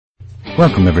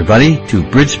Welcome, everybody, to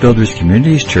Bridge Builders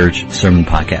Communities Church Sermon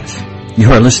Podcast. You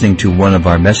are listening to one of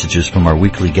our messages from our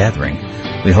weekly gathering.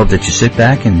 We hope that you sit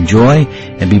back and enjoy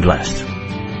and be blessed.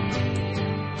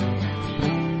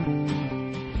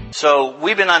 So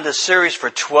we've been on this series for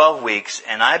 12 weeks,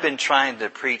 and I've been trying to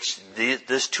preach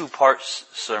this two-part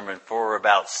sermon for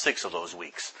about 6 of those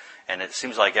weeks. And it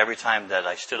seems like every time that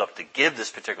I stood up to give this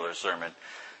particular sermon,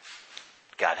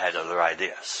 God had other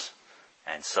ideas.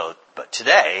 And so, but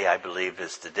today, I believe,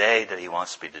 is the day that He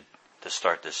wants me to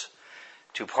start this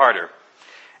two-parter.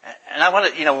 And I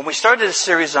want to, when we started this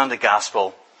series on the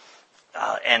gospel,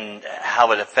 and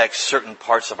how it affects certain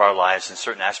parts of our lives and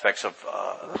certain aspects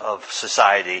of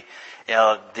society,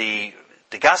 the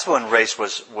gospel and race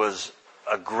was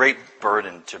a great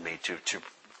burden to me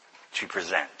to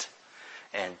present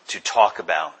and to talk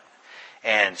about.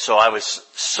 And so I was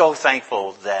so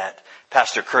thankful that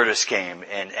Pastor Curtis came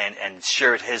and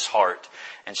shared his heart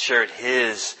and shared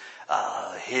his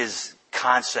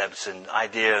concepts and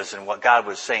ideas and what God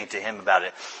was saying to him about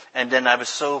it. And then I was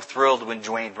so thrilled when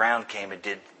Dwayne Brown came and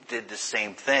did the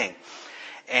same thing.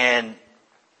 And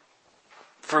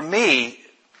for me,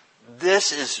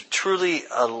 this is truly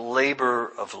a labor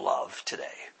of love today.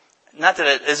 Not that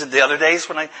it isn't the other days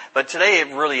but today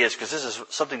it really is, because this is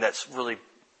something that's really,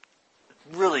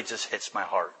 really just hits my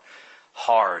heart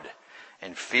hard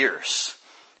and fierce.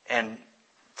 And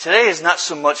today is not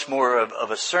so much more of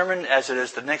a sermon as it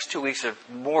is the next 2 weeks of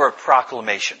more of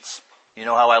proclamations. You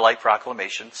know how I like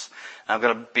proclamations. I'm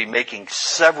going to be making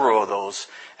several of those,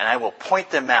 and I will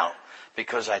point them out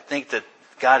because I think that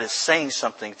God is saying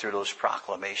something through those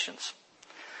proclamations.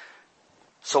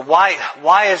 So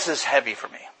why is this heavy for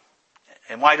me?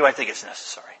 And why do I think it's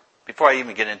necessary? Before I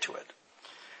even get into it.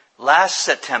 Last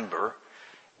September,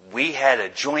 we had a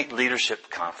joint leadership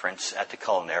conference at the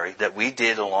Culinary that we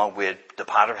did along with the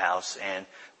Potter House and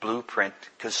Blueprint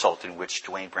Consulting, which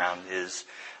Dwayne Brown is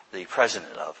the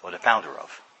president of, or the founder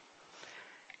of.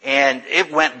 And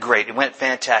it went great. It went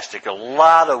fantastic. A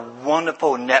lot of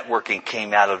wonderful networking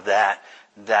came out of that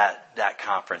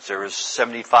conference. There was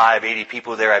 75, 80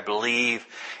 people there, I believe,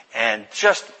 and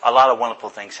just a lot of wonderful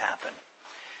things happened.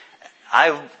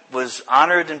 I was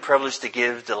honored and privileged to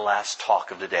give the last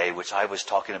talk of the day, which I was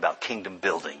talking about kingdom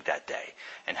building that day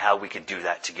and how we can do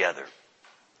that together.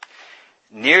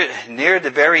 Near the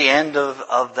very end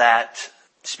of that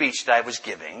speech that I was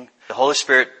giving, the Holy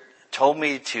Spirit told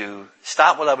me to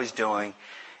stop what I was doing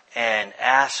and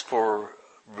ask for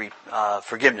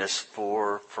forgiveness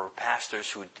for pastors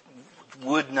who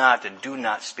would not and do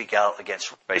not speak out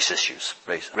against race issues,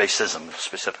 racism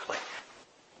specifically.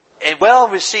 And well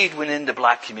received within the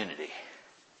black community.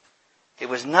 It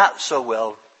was not so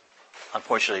well,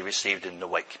 unfortunately, received in the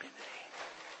white community.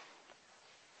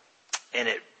 And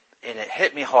it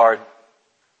hit me hard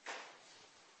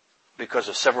because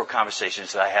of several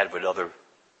conversations that I had with other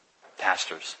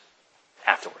pastors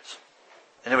afterwards.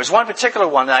 And there was one particular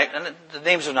one, and the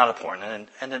names are not important,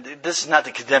 and this is not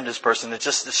to condemn this person, it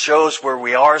just shows where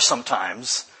we are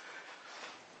sometimes.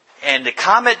 And the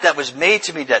comment that was made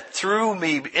to me that threw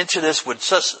me into this with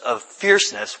such a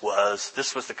fierceness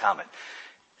this was the comment: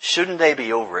 shouldn't they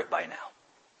be over it by now?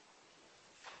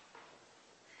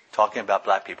 Talking about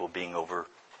black people being over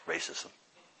racism.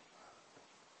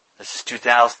 This is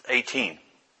 2018.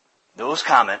 Those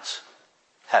comments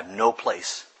have no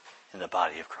place in the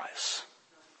body of Christ.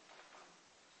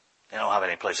 They don't have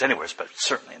any place anywhere, but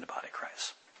certainly in the body of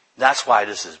Christ. That's why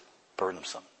this is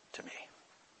burdensome to me.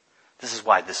 This is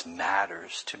why this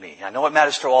matters to me. I know it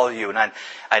matters to all of you, and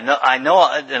I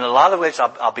know in a lot of ways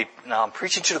I'm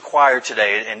preaching to the choir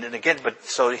today, and again, but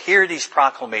so hear these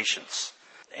proclamations,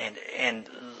 and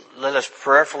let us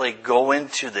prayerfully go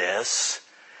into this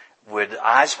with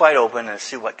eyes wide open and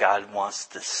see what God wants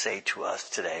to say to us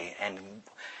today, and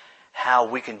how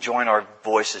we can join our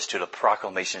voices to the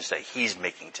proclamations that He's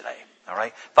making today. All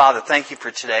right, Father, thank you for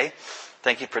today.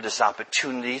 Thank you for this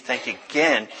opportunity. Thank you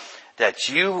again that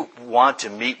you want to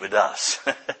meet with us,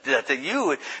 that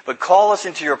you would call us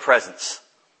into your presence,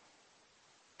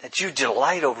 that you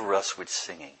delight over us with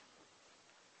singing.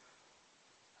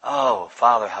 Oh,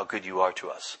 Father, how good you are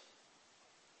to us.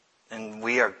 And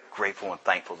we are grateful and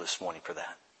thankful this morning for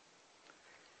that.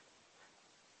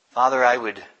 Father, I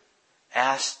would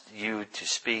ask you to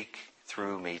speak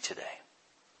through me today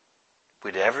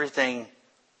with everything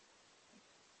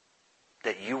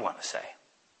that you want to say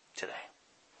today.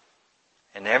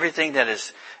 And everything that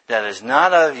is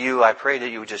not of you, I pray that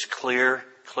you would just clear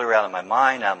out of my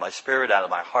mind, out of my spirit, out of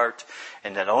my heart,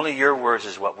 and that only your words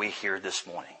is what we hear this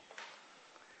morning.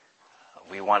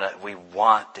 We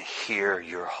want to hear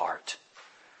your heart.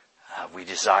 We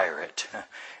desire it.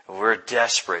 We're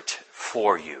desperate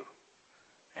for you.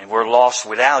 And we're lost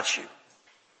without you.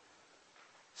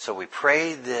 So we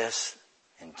pray this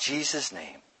in Jesus'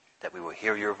 name, that we will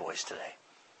hear your voice today.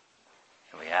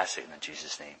 And we ask it in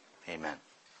Jesus' name. Amen.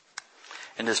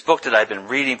 In this book that I've been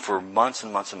reading for months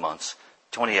and months and months,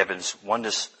 Tony Evans,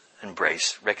 Oneness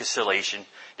Embrace, Reconciliation,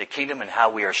 the Kingdom and How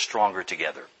We Are Stronger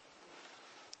Together.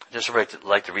 I'd just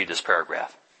like to read this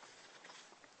paragraph.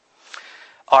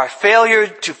 Our failure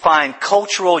to find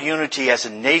cultural unity as a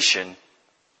nation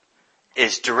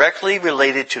is directly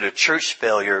related to the church's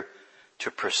failure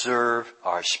to preserve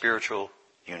our spiritual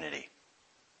unity.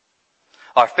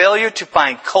 Our failure to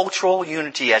find cultural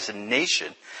unity as a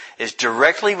nation is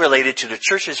directly related to the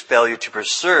church's failure to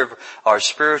preserve our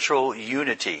spiritual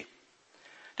unity.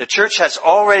 The church has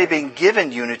already been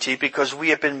given unity because we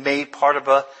have been made part of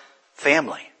a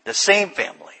family, the same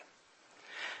family.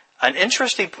 An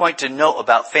interesting point to note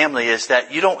about family is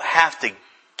that you don't have to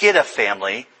get a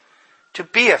family to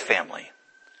be a family.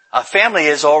 A family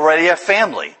is already a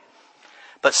family.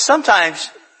 But sometimes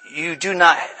you do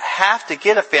not have to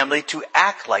get a family to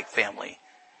act like family.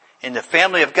 In the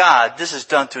family of God, this is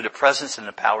done through the presence and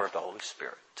the power of the Holy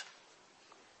Spirit.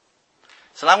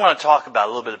 So I want to talk about a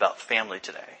little bit about family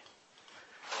today.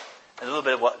 And a little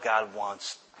bit of what God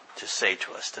wants to say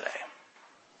to us today.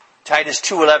 Titus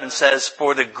 2:11 says,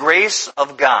 "For the grace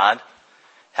of God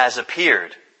has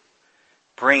appeared,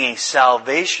 bringing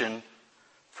salvation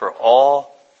for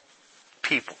all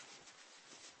people."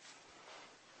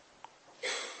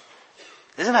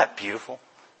 Isn't that beautiful?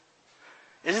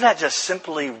 Isn't that just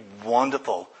simply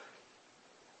wonderful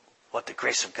what the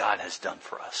grace of God has done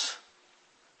for us?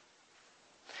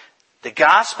 The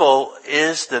gospel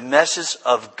is the message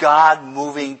of God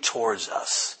moving towards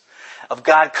us, of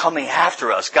God coming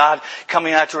after us, God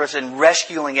coming after us and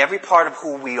rescuing every part of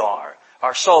who we are,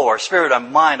 our soul, our spirit, our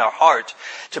mind, our heart,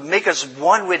 to make us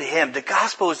one with Him. The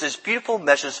gospel is this beautiful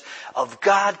message of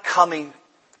God coming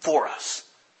for us,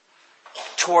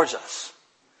 towards us,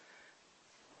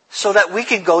 so that we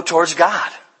can go towards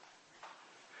God.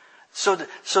 So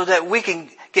that we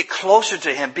can get closer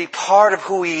to Him, be part of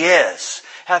who He is,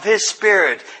 have His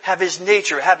Spirit, have His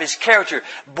nature, have His character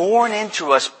born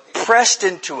into us, pressed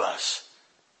into us.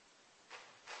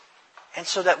 And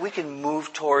so that we can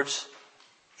move towards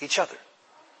each other.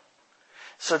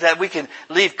 So that we can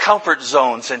leave comfort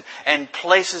zones and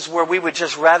places where we would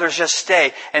just rather just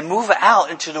stay and move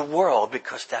out into the world,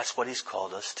 because that's what He's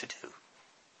called us to do.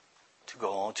 To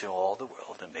go into all the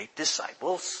world and make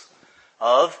disciples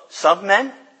of some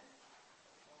men,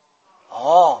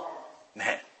 all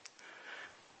men.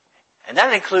 And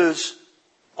that includes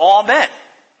all men.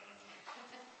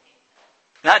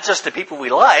 Not just the people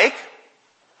we like,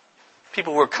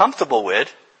 people we're comfortable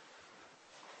with.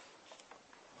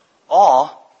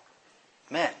 All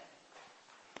men.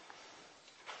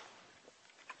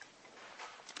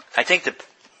 I think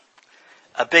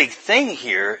a big thing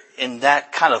here in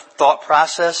that kind of thought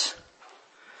process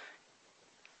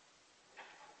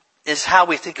is how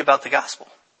we think about the gospel.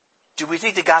 Do we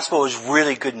think the gospel is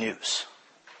really good news?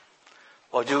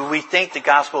 Or do we think the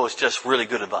gospel is just really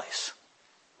good advice?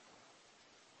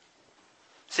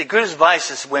 See, good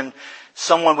advice is when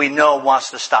someone we know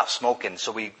wants to stop smoking,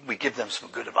 so we give them some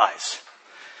good advice.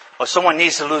 Or someone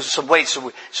needs to lose some weight,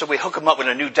 so we hook them up with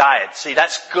a new diet. See,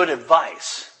 that's good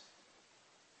advice.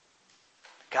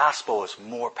 The gospel is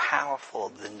more powerful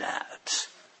than that.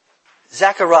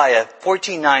 Zechariah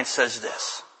 14:9 says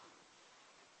this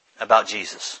about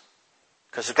Jesus.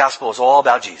 Because the gospel is all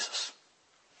about Jesus.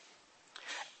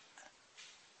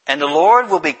 "And the Lord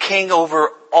will be king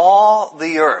over all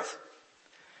the earth.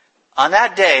 On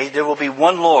that day there will be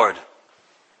one Lord.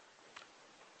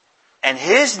 And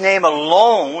His name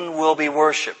alone will be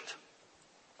worshipped."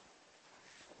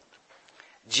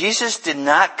 Jesus did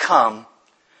not come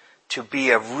to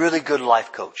be a really good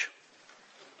life coach.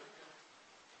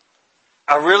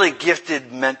 A really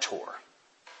gifted mentor.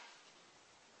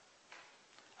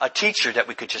 A teacher that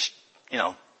we could just,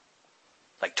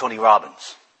 like Tony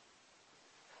Robbins,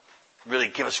 really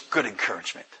give us good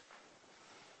encouragement.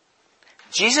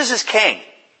 Jesus is king.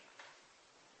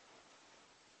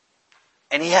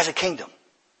 And He has a kingdom.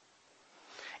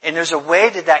 And there's a way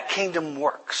that kingdom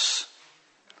works.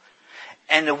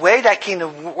 And the way that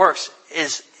kingdom works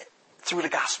is through the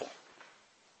gospel.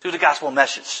 Through the gospel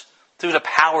message. Through the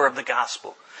power of the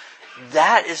gospel.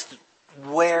 That is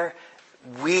where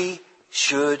we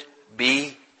should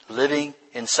be living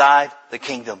inside the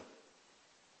kingdom.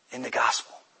 In the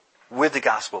gospel. With the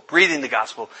gospel. Breathing the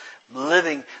gospel.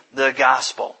 Living the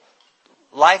gospel.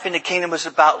 Life in the kingdom is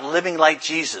about living like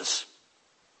Jesus.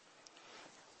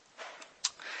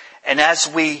 And as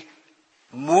we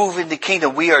move in the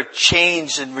kingdom, we are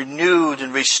changed and renewed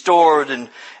and restored and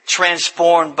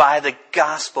transformed by the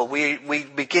gospel. We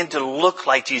begin to look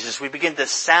like Jesus. We begin to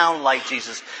sound like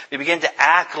Jesus. We begin to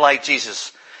act like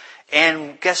Jesus.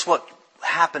 And guess what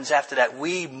happens after that?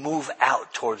 We move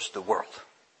out towards the world,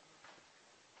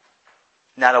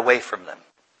 not away from them.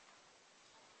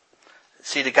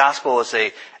 See, the gospel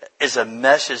is a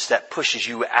message that pushes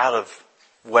you out of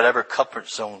whatever comfort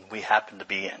zone we happen to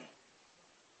be in.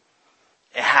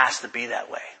 It has to be that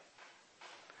way.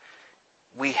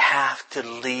 We have to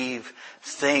leave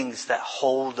things that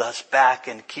hold us back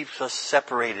and keeps us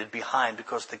separated behind,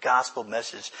 because the gospel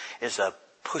message is a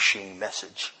pushing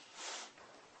message.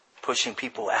 Pushing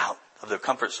people out of their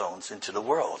comfort zones into the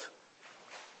world.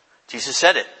 Jesus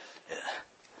said it.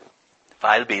 If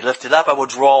I be lifted up, I will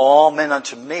draw all men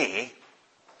unto me.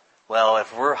 Well,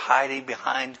 if we're hiding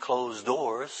behind closed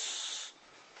doors,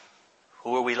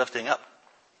 who are we lifting up?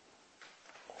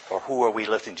 Or who are we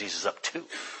lifting Jesus up to?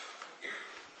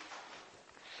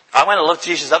 I want to lift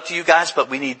Jesus up to you guys, but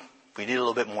we need a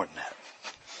little bit more than that.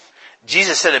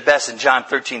 Jesus said it best in John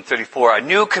 13:34. A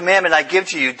new commandment I give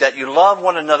to you, that you love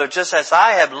one another just as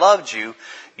I have loved you.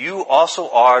 You also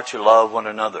are to love one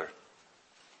another.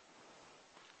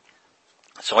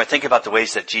 So I think about the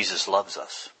ways that Jesus loves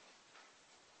us.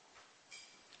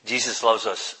 Jesus loves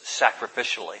us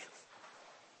sacrificially.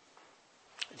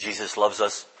 Jesus loves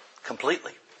us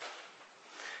completely.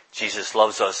 Jesus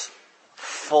loves us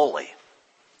fully.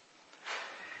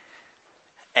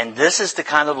 And this is the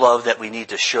kind of love that we need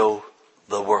to show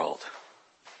the world.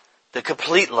 The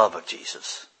complete love of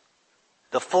Jesus.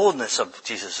 The fullness of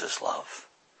Jesus' love.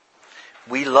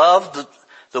 We love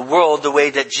the world the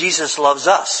way that Jesus loves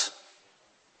us.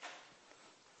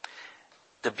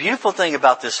 The beautiful thing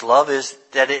about this love is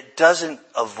that it doesn't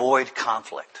avoid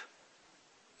conflict.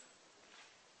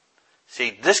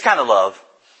 See, this kind of love,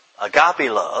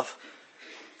 agape love,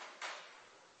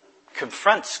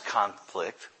 confronts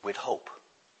conflict with hope,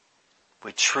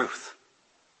 with truth,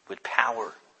 with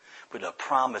power, with a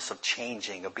promise of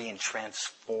changing, of being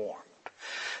transformed.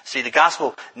 See, the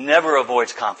gospel never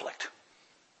avoids conflict.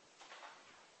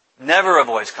 Never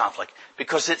avoids conflict,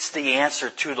 because it's the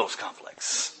answer to those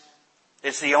conflicts.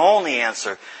 It's the only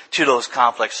answer to those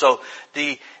conflicts. So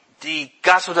the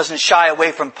gospel doesn't shy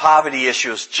away from poverty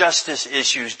issues, justice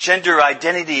issues, gender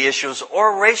identity issues,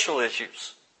 or racial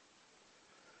issues,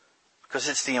 because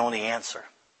it's the only answer.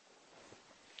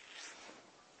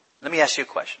 Let me ask you a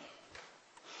question.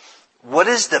 What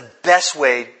is the best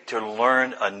way to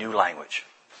learn a new language?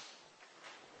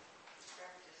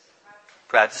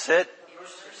 Practice it.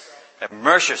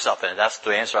 Immerse yourself in it. That's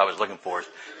the answer I was looking for.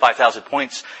 5,000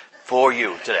 points for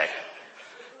you today.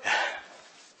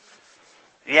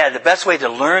 Yeah, the best way to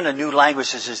learn a new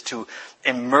language is to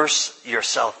immerse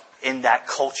yourself in that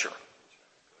culture.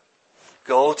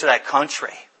 Go to that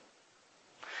country.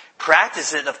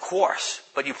 Practice it, of course,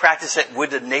 but you practice it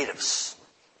with the natives,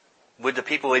 with the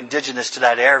people indigenous to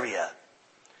that area.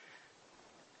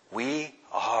 We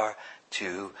are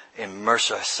to immerse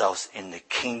ourselves in the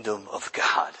kingdom of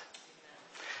God,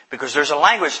 because there's a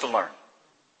language to learn.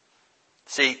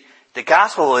 See, the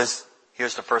gospel is,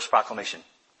 here's the first proclamation.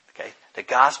 Okay? The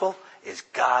gospel is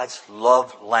God's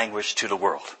love language to the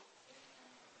world.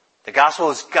 The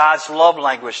gospel is God's love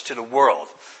language to the world.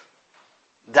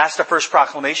 That's the first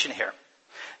proclamation here.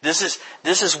 This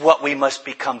is what we must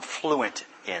become fluent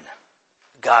in.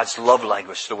 God's love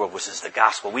language to the world, which is the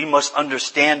gospel. We must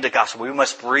understand the gospel. We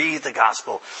must breathe the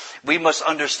gospel. We must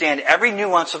understand every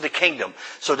nuance of the kingdom,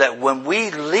 so that when we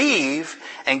leave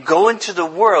and go into the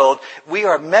world, we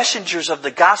are messengers of the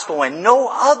gospel and no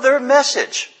other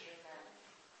message.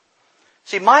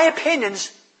 See, my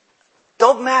opinions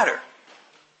don't matter.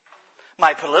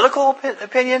 My political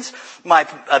opinions, my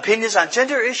opinions on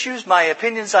gender issues, my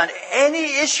opinions on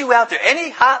any issue out there, any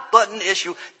hot button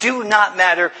issue, do not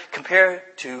matter compared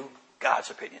to God's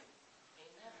opinion.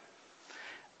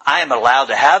 I am allowed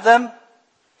to have them.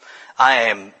 I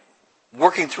am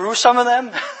working through some of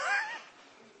them.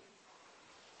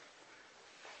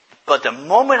 But the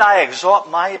moment I exalt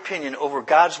my opinion over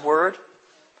God's word,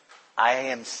 I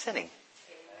am sinning.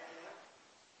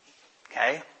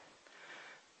 Okay?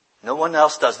 No one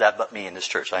else does that but me in this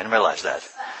church. I didn't realize that.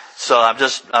 So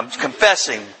I'm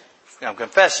confessing.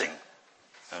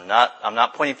 I'm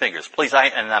not pointing fingers. Please,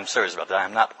 and I'm serious about that.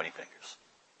 I'm not pointing fingers.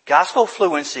 Gospel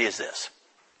fluency is this.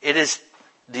 It is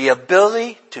the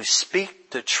ability to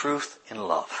speak the truth in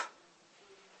love.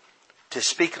 To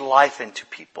speak life into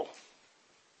people.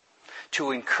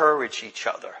 To encourage each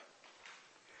other.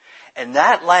 And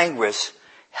that language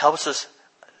helps us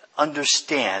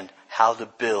understand how to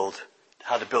build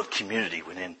community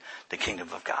within the kingdom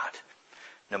of God.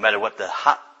 No matter what the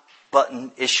hot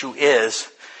button issue is,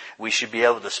 we should be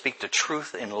able to speak the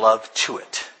truth in love to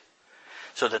it,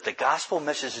 so that the gospel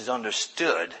message is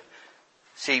understood.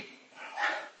 See,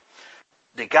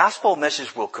 the gospel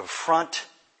message will confront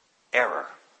error,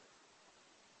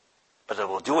 but it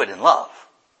will do it in love.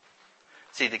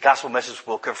 See, the gospel message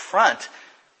will confront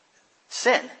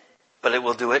sin, but it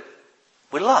will do it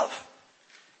with love.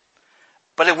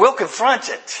 But it will confront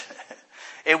it.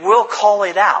 It will call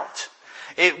it out.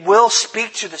 It will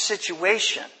speak to the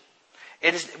situation.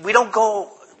 We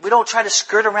don't try to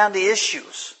skirt around the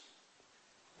issues.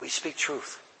 We speak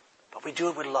truth, but we do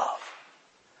it with love.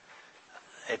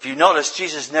 If you notice,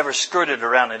 Jesus never skirted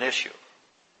around an issue.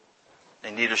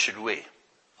 And neither should we.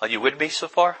 Are you with me so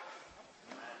far?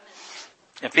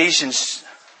 Ephesians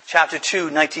chapter 2,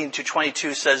 19 to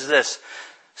 22 says this.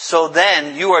 So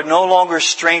then you are no longer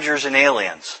strangers and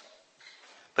aliens,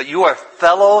 but you are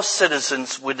fellow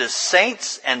citizens with the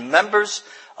saints and members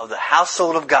of the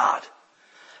household of God,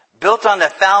 built on the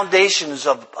foundations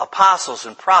of apostles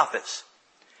and prophets,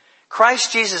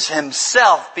 Christ Jesus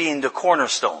himself being the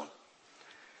cornerstone,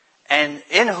 and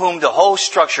in whom the whole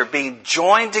structure being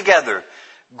joined together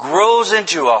grows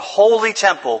into a holy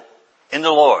temple in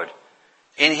the Lord.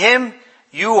 In him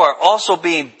you are also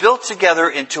being built together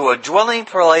into a dwelling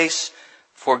place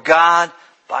for God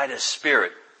by the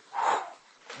Spirit.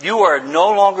 You are no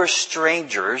longer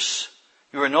strangers.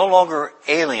 You are no longer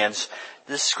aliens.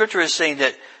 The scripture is saying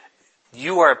that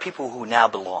you are a people who now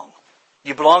belong.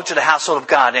 You belong to the household of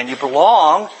God, and you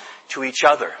belong to each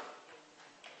other,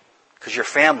 because you're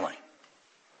family.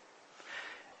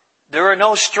 There are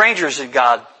no strangers in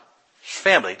God's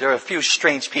family. There are a few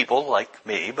strange people like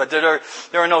me, but there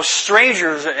are no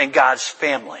strangers in God's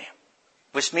family,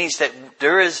 which means that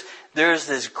there is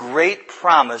this great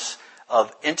promise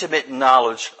of intimate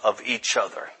knowledge of each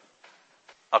other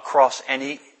across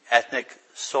any ethnic,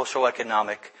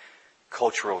 socioeconomic,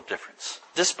 cultural difference.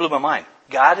 This blew my mind.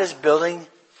 God is building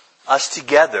us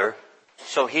together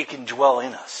so he can dwell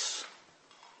in us.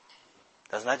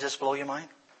 Doesn't that just blow your mind?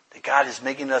 That God is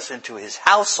making us into his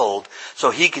household so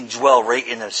he can dwell right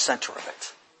in the center of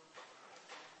it.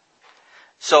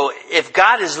 So if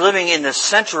God is living in the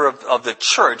center of the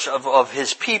church, of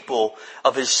his people,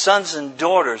 of his sons and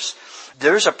daughters,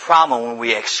 there's a problem when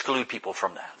we exclude people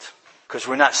from that. Because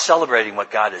we're not celebrating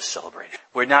what God is celebrating.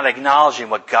 We're not acknowledging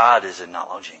what God is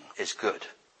acknowledging is good.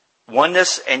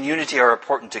 Oneness and unity are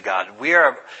important to God. We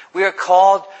are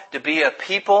called to be a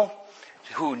people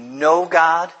who know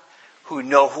God, who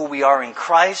know who we are in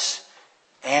Christ,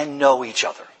 and know each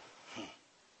other.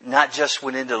 Not just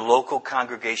within the local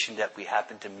congregation that we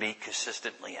happen to meet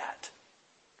consistently at,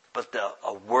 but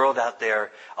a world out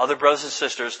there, other brothers and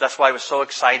sisters. That's why it was so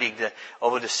exciting that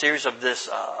over the series of this,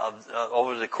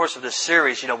 over the course of this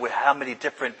series, with how many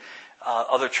different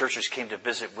other churches came to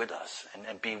visit with us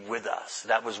and be with us.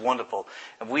 That was wonderful.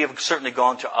 And we have certainly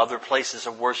gone to other places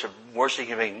of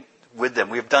worshiping with them.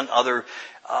 We've done other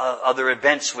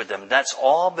events with them. That's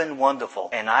all been wonderful.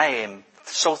 And I am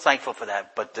so thankful for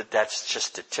that, but that's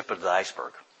just the tip of the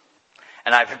iceberg.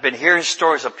 And I've been hearing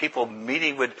stories of people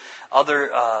meeting with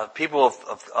other people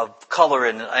of color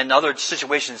and other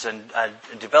situations and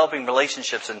developing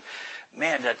relationships. And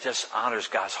man, that just honors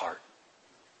God's heart.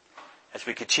 As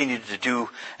we continue to do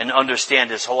and understand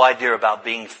this whole idea about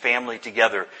being family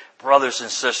together, brothers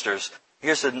and sisters.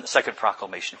 Here's the second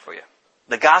proclamation for you.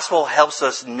 The gospel helps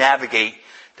us navigate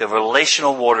the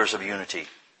relational waters of unity.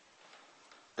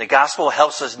 The gospel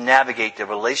helps us navigate the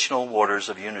relational waters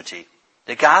of unity.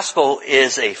 The gospel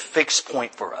is a fixed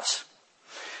point for us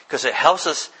because it helps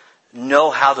us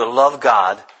know how to love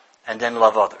God and then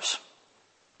love others.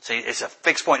 See, it's a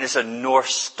fixed point. It's a North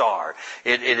Star.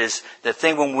 It is the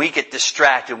thing when we get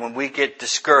distracted, when we get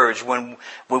discouraged, when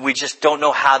we just don't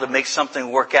know how to make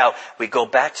something work out, we go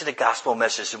back to the gospel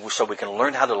message so we can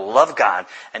learn how to love God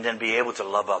and then be able to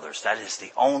love others. That is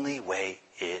the only way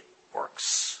it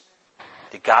works.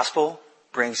 The gospel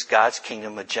brings God's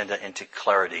kingdom agenda into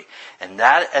clarity. And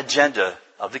that agenda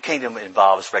of the kingdom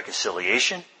involves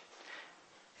reconciliation.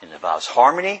 It involves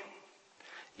harmony,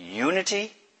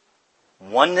 unity,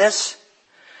 oneness,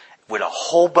 with a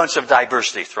whole bunch of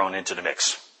diversity thrown into the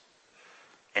mix.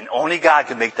 And only God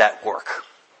can make that work.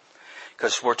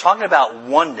 Because we're talking about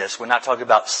oneness, we're not talking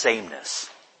about sameness.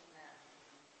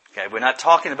 Okay, we're not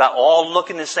talking about all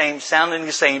looking the same, sounding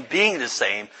the same, being the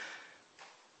same.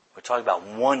 We're talking about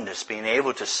oneness, being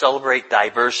able to celebrate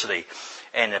diversity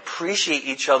and appreciate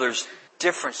each other's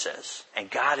differences. And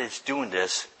God is doing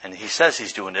this, and he says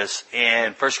he's doing this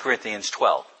in 1 Corinthians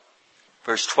 12.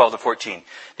 verse 12 to 14.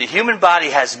 The human body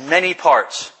has many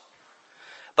parts,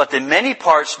 but the many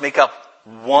parts make up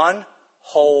one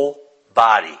whole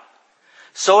body.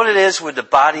 So it is with the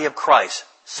body of Christ.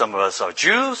 Some of us are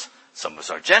Jews, some of us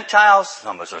are Gentiles,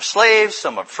 some of us are slaves,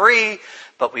 some are free,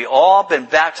 but we all been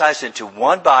baptized into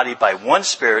one body by one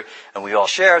Spirit, and we all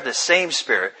share the same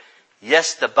Spirit.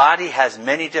 Yes, the body has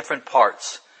many different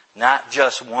parts, not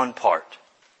just one part.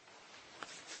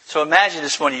 So imagine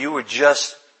this morning you were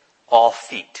just all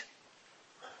feet.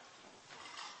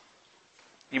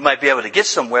 You might be able to get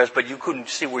somewhere, but you couldn't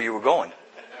see where you were going.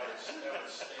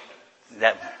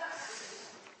 That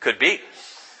could be.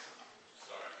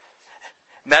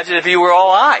 Imagine if you were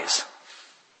all eyes.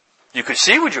 You could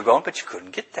see where you're going, but you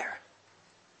couldn't get there.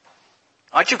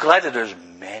 Aren't you glad that there's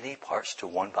many parts to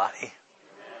one body?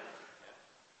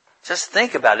 Just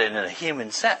think about it in a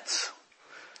human sense.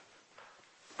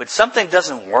 When something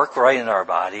doesn't work right in our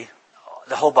body,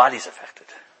 the whole body's affected.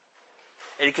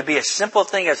 And it could be a simple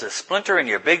thing as a splinter in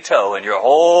your big toe, and your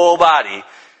whole body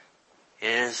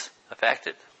is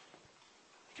affected.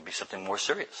 It could be something more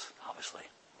serious, obviously.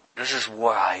 This is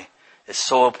why it's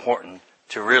so important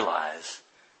to realize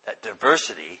that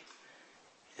diversity,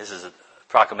 this is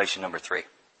proclamation number 3.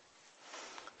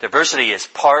 Diversity is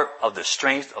part of the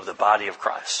strength of the body of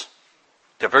Christ.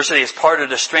 Diversity is part of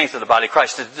the strength of the body of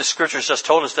Christ. The scriptures just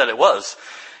told us that it was.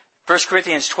 1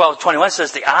 Corinthians 12:21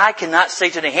 says, the eye cannot say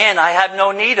to the hand, I have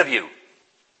no need of you.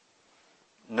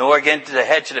 Nor again to the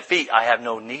head, to the feet, I have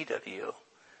no need of you.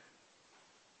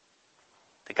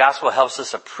 The gospel helps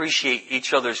us appreciate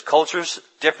each other's cultures,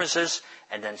 differences,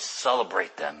 and then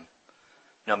celebrate them.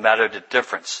 No matter the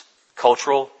difference,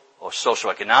 cultural or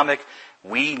socioeconomic,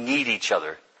 we need each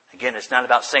other. Again, it's not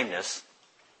about sameness.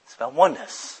 It's about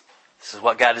oneness. This is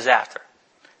what God is after.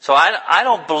 So I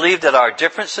don't believe that our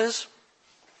differences,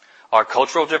 our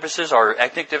cultural differences, our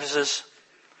ethnic differences,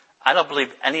 I don't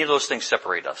believe any of those things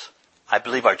separate us. I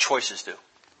believe our choices do.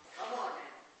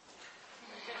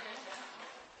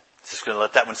 Just going to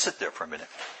let that one sit there for a minute.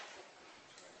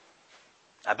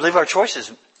 I believe our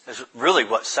choices is really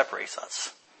what separates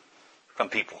us from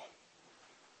people.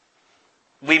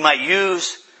 We might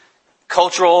use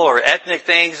cultural or ethnic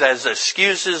things as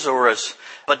excuses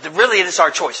but really it is our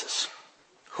choices.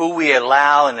 Who we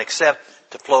allow and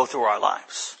accept to flow through our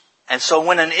lives. And so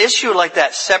when an issue like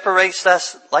that separates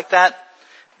us like that,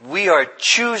 we are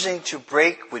choosing to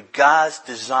break with God's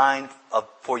design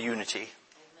for unity,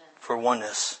 for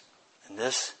oneness. And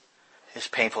this is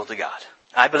painful to God.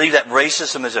 I believe that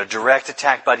racism is a direct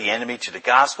attack by the enemy to the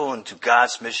gospel and to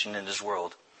God's mission in this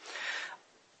world.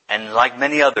 And like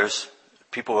many others,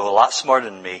 people who are a lot smarter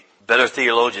than me, better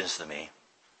theologians than me,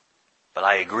 but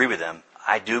I agree with them.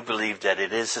 I do believe that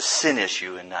it is a sin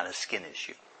issue and not a skin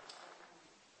issue.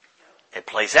 It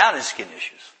plays out as skin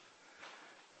issues,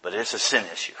 but it's a sin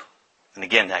issue. And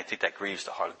again, I think that grieves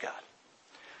the heart of God.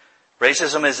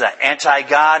 Racism is an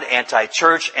anti-God,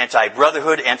 anti-church,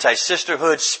 anti-brotherhood,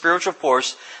 anti-sisterhood spiritual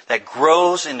force that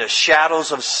grows in the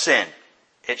shadows of sin.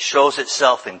 It shows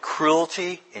itself in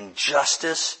cruelty,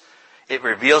 injustice. It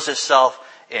reveals itself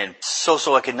in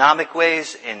socioeconomic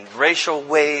ways, in racial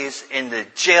ways, in the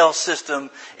jail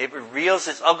system. It reveals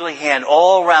its ugly hand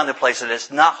all around the place, and it's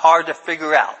not hard to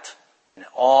figure out. And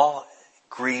it all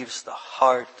grieves the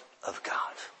heart of God.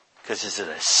 Because it's an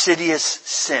insidious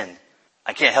sin.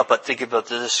 I can't help but think about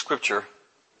this scripture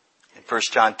in 1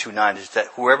 John 2:9 is that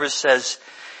whoever says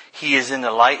he is in the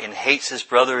light and hates his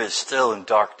brother is still in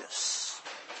darkness.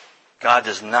 God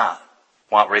does not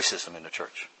want racism in the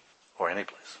church or any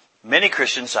place. Many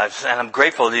Christians, and I'm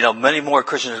grateful, many more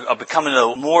Christians are becoming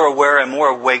more aware and more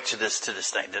awake to this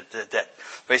thing, that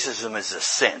racism is a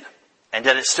sin and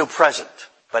that it's still present.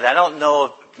 But I don't know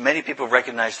if many people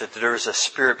recognize that there is a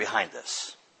spirit behind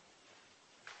this.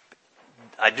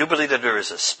 I do believe that there is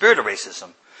a spirit of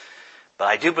racism, but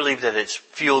I do believe that it's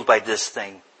fueled by this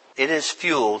thing. It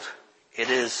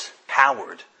is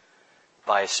powered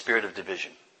by a spirit of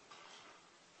division.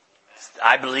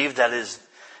 I believe that is,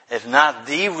 if not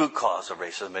the root cause of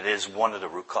racism, it is one of the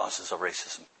root causes of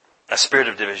racism. A spirit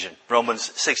of division. Romans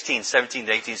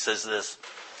 16:17-18 says this.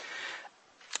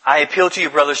 I appeal to you,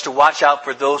 brothers, to watch out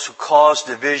for those who cause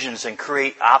divisions and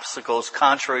create obstacles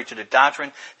contrary to the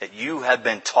doctrine that you have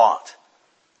been taught.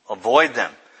 Avoid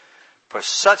them. For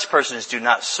such persons do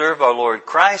not serve our Lord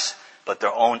Christ, but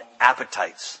their own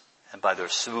appetites. And by their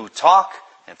smooth talk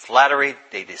and flattery,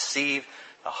 they deceive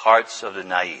the hearts of the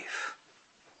naive.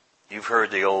 You've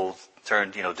heard the old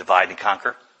term, divide and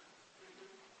conquer.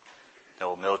 The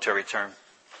old military term.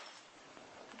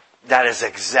 That is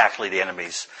exactly the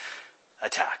enemy's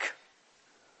attack.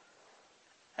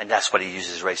 And that's what he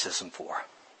uses racism for.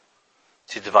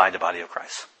 to divide the body of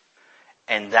Christ.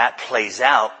 And that plays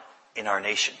out in our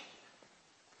nation.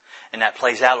 And that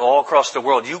plays out all across the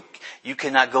world. You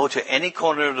cannot go to any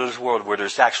corner of this world where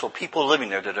there's actual people living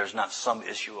there that there's not some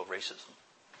issue of racism.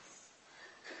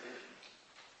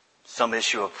 Some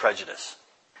issue of prejudice.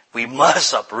 We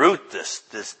must uproot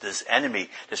this enemy,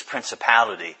 this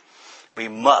principality. We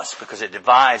must, because it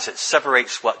divides, it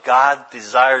separates what God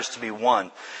desires to be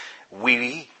one.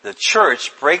 We, the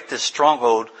church, break this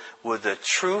stronghold with the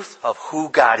truth of who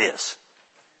God is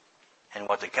and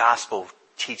what the gospel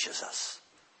teaches us.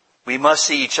 We must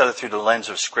see each other through the lens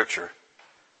of Scripture,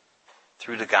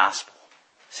 through the gospel.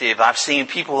 See, if I've seen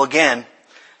people again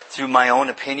through my own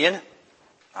opinion,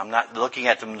 I'm not looking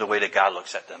at them the way that God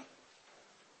looks at them.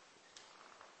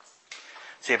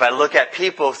 See, if I look at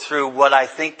people through what I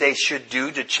think they should do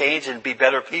to change and be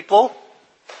better people,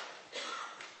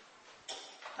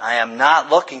 I am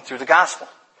not looking through the gospel.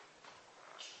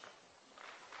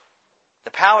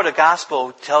 The power of the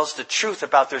gospel tells the truth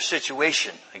about their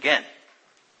situation, again,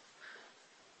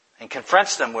 and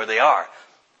confronts them where they are.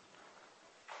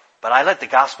 But I let the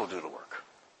gospel do the work.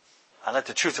 I let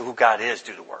the truth of who God is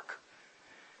do the work.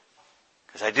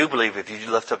 Because I do believe if you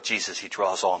lift up Jesus, He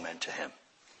draws all men to Him.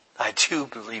 I do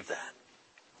believe that.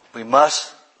 We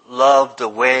must love the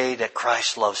way that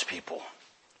Christ loves people.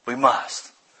 We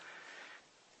must.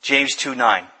 James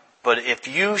 2:9. But if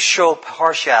you show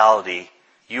partiality,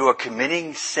 you are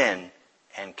committing sin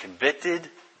and convicted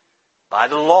by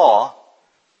the law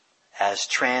as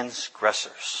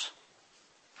transgressors.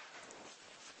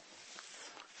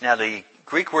 Now the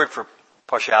Greek word for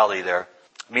partiality there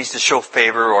means to show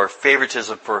favor or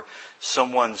favoritism for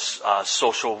someone's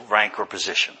social rank or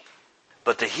position.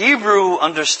 But the Hebrew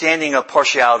understanding of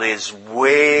partiality is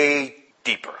way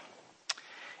deeper.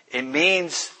 It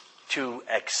means to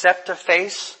accept a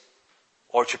face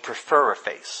or to prefer a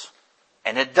face.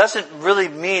 And it doesn't really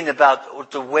mean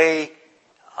about the way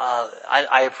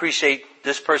I appreciate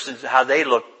this person, how they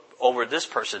look over this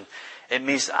person. It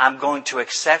means I'm going to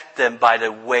accept them by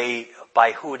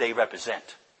who they represent.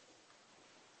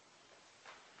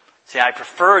 See, I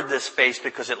preferred this face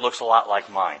because it looks a lot like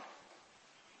mine.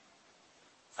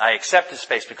 I accept this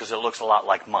face because it looks a lot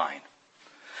like mine.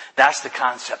 That's the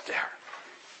concept there.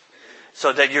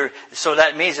 So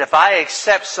that means if I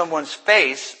accept someone's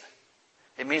face,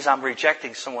 it means I'm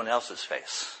rejecting someone else's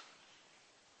face.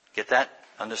 Get that?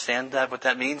 Understand that, what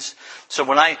that means? So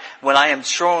when I am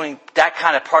showing that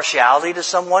kind of partiality to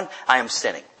someone, I am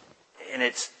sinning. And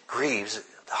it grieves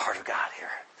the heart of God here.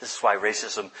 This is why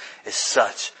racism is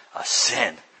such a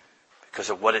sin. Because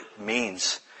of what it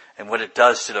means and what it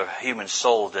does to the human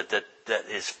soul that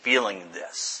is feeling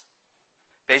this.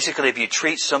 Basically, if you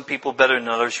treat some people better than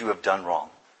others, you have done wrong.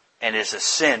 And it's a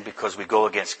sin because we go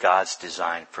against God's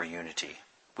design for unity.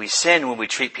 We sin when we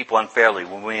treat people unfairly,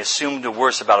 when we assume the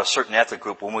worst about a certain ethnic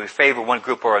group, when we favor one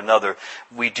group or another.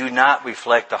 We do not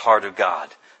reflect the heart of God.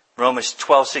 Romans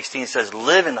 12:16 says,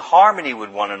 live in harmony with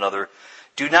one another.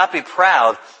 Do not be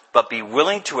proud, but be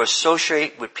willing to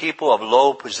associate with people of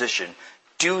low position.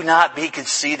 Do not be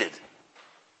conceited.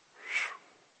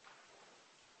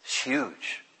 It's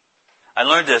huge. I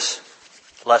learned this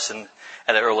lesson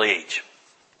at an early age.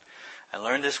 I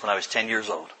learned this when I was 10 years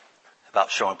old about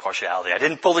showing partiality. I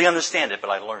didn't fully understand it, but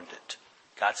I learned it.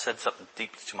 God said something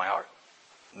deep to my heart.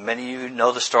 Many of you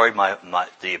know the story,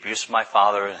 the abuse of my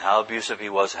father and how abusive he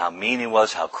was, how mean he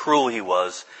was, how cruel he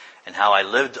was, and how I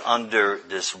lived under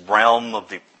this realm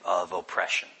of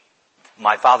oppression.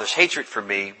 My father's hatred for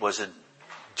me wasn't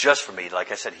just for me.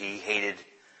 Like I said, he hated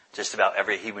just about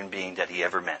every human being that he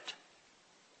ever met.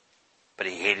 But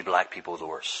he hated black people the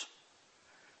worst.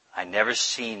 I never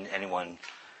seen anyone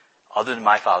other than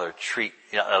my father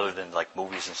other than like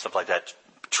movies and stuff like that,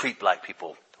 treat black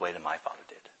people the way that my father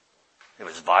did. It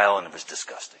was vile and it was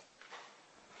disgusting.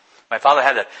 My father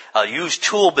had a used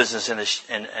tool business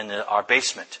in our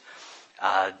basement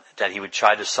that he would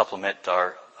try to supplement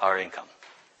our income.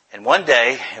 And one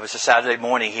day, it was a Saturday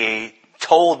morning, he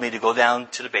told me to go down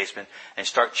to the basement and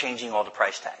start changing all the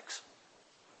price tags.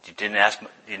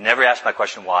 You never asked my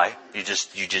question why. You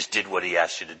just did what he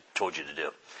told you to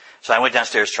do. So I went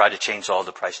downstairs, tried to change all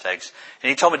the price tags, and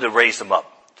he told me to raise them up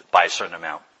by a certain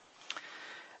amount.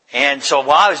 And so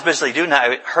while I was busily doing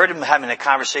that, I heard him having a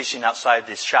conversation outside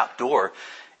this shop door,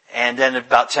 and then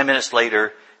about 10 minutes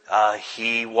later,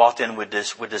 he walked in with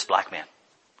this black man.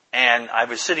 And I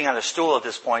was sitting on a stool at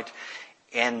this point,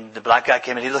 and the black guy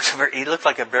came in. He looked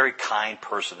like a very kind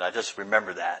person. I just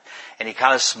remember that. And he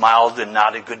kind of smiled and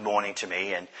nodded good morning to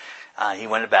me. And he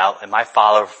went about. And my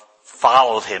father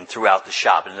followed him throughout the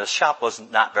shop. And the shop was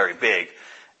not very big.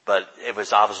 But it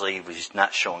was obviously, he was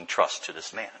not showing trust to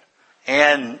this man.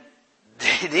 And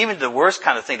even the worst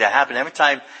kind of thing that happened, every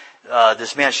time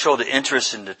this man showed the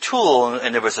interest in the tool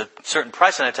and there was a certain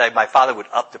price on it, my father would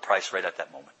up the price right at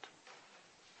that moment.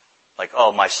 Like,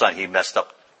 oh, my son, he messed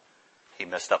up. He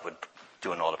messed up with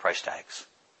doing all the price tags.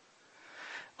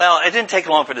 Well, it didn't take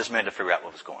long for this man to figure out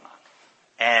what was going on.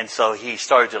 And so he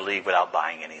started to leave without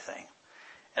buying anything.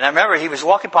 And I remember he was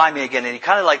walking by me again and he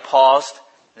kind of like paused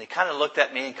and he kind of looked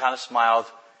at me and kind of smiled.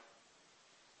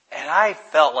 And I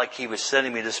felt like he was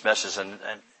sending me this message and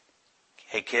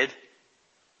hey kid,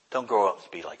 don't grow up to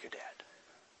be like your dad.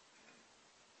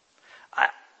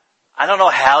 I don't know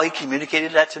how he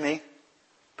communicated that to me,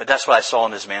 but that's what I saw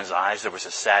in this man's eyes. There was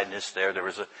a sadness there. There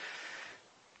was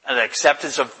an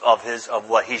acceptance of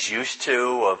what he's used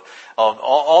to, of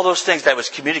all those things that was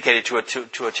communicated to a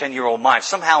 10-year-old mind.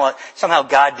 Somehow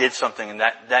God did something and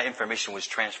that information was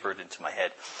transferred into my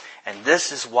head. And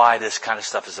this is why this kind of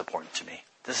stuff is important to me.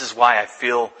 This is why I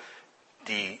feel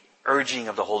the urging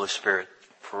of the Holy Spirit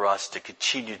for us to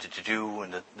continue to do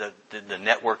and the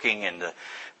networking and the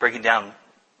breaking down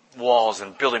walls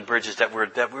and building bridges that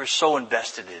we're so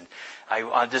invested in.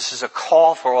 This is a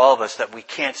call for all of us that we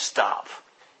can't stop.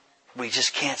 We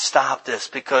just can't stop this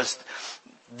because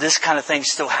this kind of thing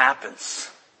still happens.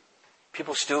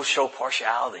 People still show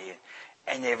partiality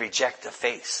and they reject the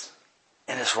faith.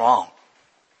 And it's wrong.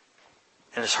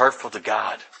 And it's hurtful to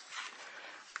God.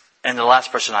 And the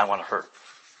last person I want to hurt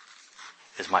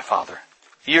is my father.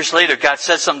 Years later, God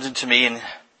said something to me, and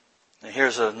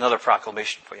here's another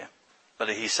proclamation for you. But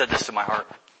he said this to my heart.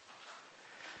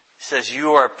 He says,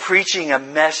 you are preaching a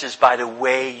message by the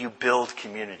way you build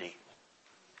community.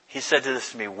 He said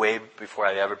this to me way before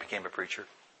I ever became a preacher.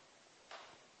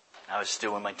 I was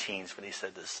still in my teens when he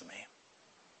said this to me.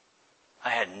 I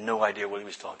had no idea what he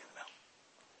was talking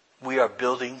about.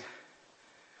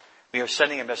 We are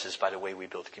sending a message by the way we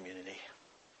build community.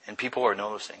 And people are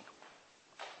noticing.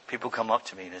 People come up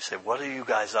to me and they say, what are you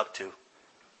guys up to?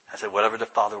 I said, whatever the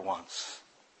Father wants.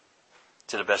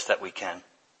 To the best that we can.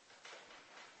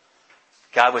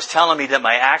 God was telling me that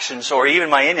my actions, or even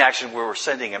my inaction, were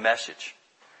sending a message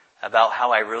about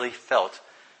how I really felt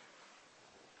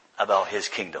about His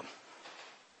kingdom.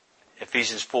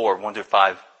 Ephesians 4,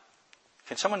 1-5.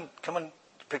 Can someone come and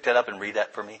pick that up and read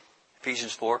that for me?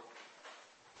 Ephesians 4.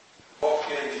 Walk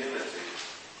in unity.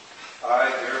 I,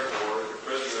 therefore, the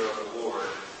prisoner of the Lord,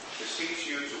 beseech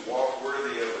you to walk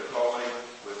worthy of the calling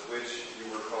with which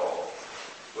you were called,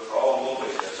 with all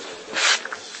lowliness and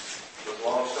gentleness, with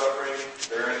long-suffering,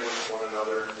 bearing with one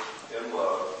another in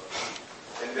love,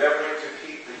 endeavoring to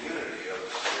keep the unity of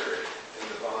the Spirit in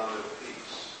the bond of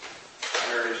peace.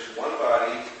 There is one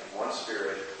body and one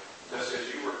Spirit, just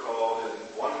as you were called in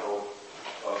one hope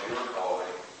of your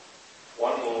calling,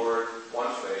 one Lord,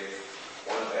 one faith,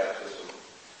 one baptism,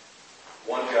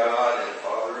 one God and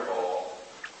Father of all,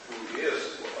 who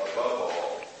is above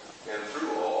all, and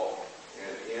through all,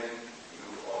 and in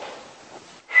you all.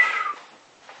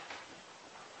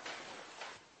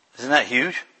 Isn't that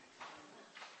huge?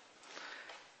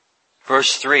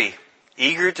 Verse 3,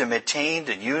 eager to maintain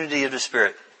the unity of the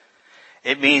Spirit.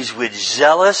 It means with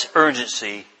zealous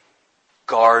urgency,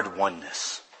 guard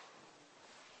oneness.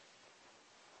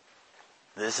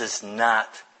 This is not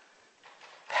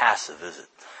passive, is it?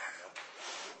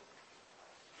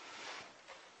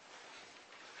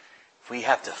 We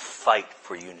have to fight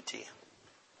for unity.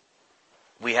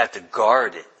 We have to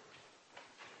guard it.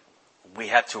 We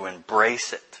have to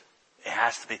embrace it. It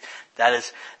has to be. That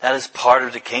is part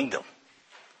of the kingdom.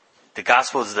 The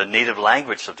gospel is the native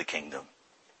language of the kingdom.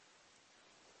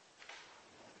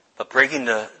 But breaking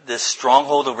this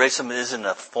stronghold of racism isn't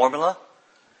a formula.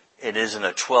 It isn't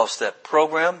a 12-step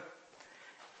program.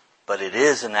 But it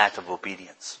is an act of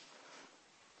obedience.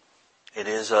 It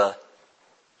is a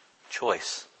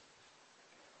choice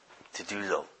to do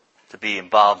so, to be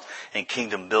involved in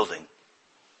kingdom building.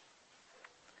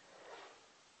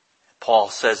 Paul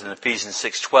says in Ephesians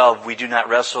 6:12, we do not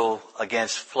wrestle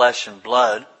against flesh and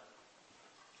blood,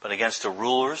 but against the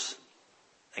rulers,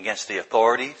 against the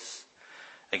authorities,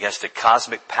 against the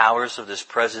cosmic powers of this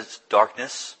present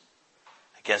darkness,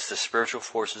 against the spiritual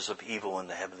forces of evil in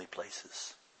the heavenly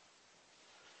places.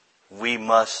 We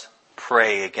must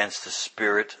pray against the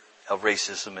spirit of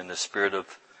racism and the spirit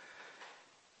of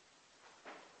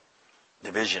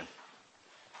division.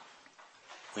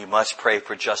 We must pray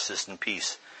for justice and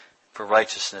peace, for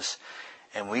righteousness,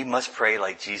 and we must pray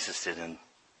like Jesus did in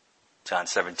John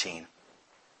 17.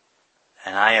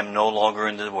 And I am no longer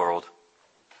in the world,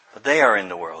 but they are in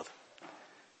the world.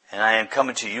 And I am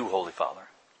coming to you, Holy Father.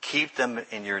 Keep them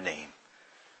in your name,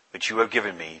 which you have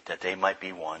given me, that they might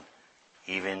be one,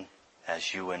 even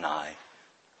as you and I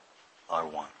are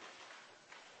one.